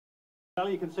Well,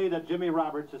 you can see that Jimmy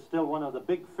Roberts is still one of the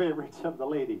big favorites of the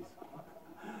ladies.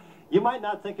 You might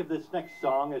not think of this next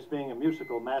song as being a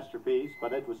musical masterpiece,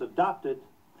 but it was adapted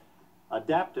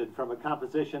from a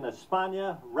composition,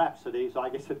 España Rhapsody, so I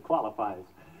guess it qualifies.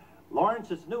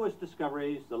 Lawrence's newest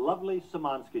discoveries, the lovely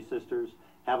Semonski Sisters,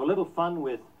 have a little fun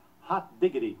with Hot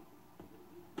Diggity.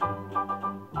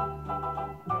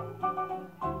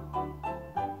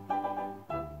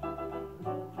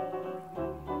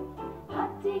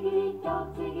 Diggity,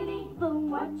 dog, diggity,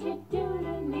 boom, what you do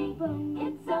to me, boom,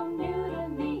 it's so new to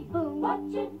me, boom, what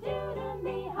you do to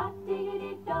me, hot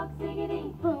diggity, dog,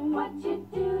 diggity, boom, what you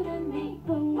do to me,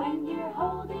 boom, when you're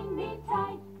holding me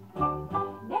tight.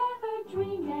 Never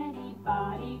dreamed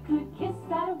anybody could kiss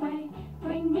that away,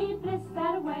 bring me bliss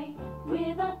that away,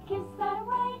 with a kiss that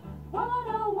away. What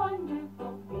a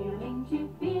wonderful feeling to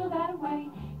feel that way.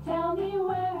 Tell me,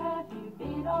 where have you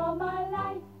been all my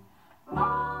life?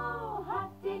 Oh,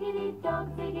 hot diggity,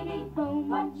 dog, diggity, boom,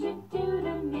 what you do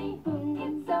to me, boom,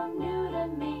 it's so new to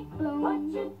me, boom, what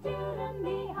you do to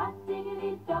me, hot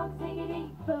diggity, dog, diggity,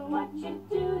 boom, what you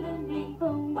do to me,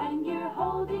 boom, when you're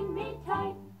holding me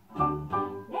tight.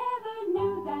 Never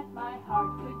knew that my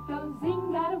heart could go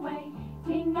zing that away,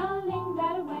 ting-a-ling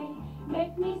that away,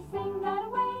 make me sing that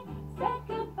away, said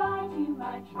goodbye to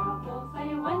my troubles,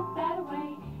 they went that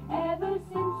away, ever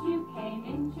since you came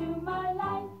into my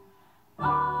life.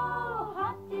 Oh,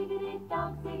 hot diggity,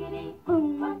 dog, diggity,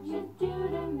 boom, what you do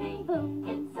to me, boom,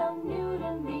 it's so new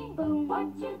to me, boom,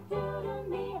 what you do to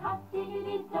me, hot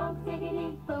diggity, dog,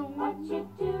 diggity, boom, what you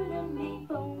do to me,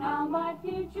 boom, now my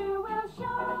future will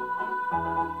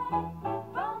shine,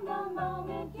 from the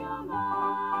moment you're mine.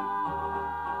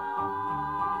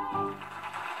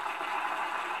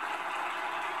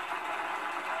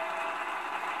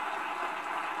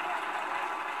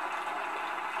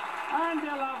 Aren't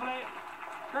you lovely?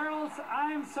 Girls,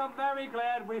 I'm so very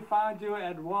glad we found you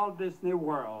at Walt Disney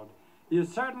World. You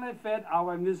certainly fit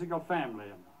our musical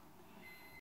family.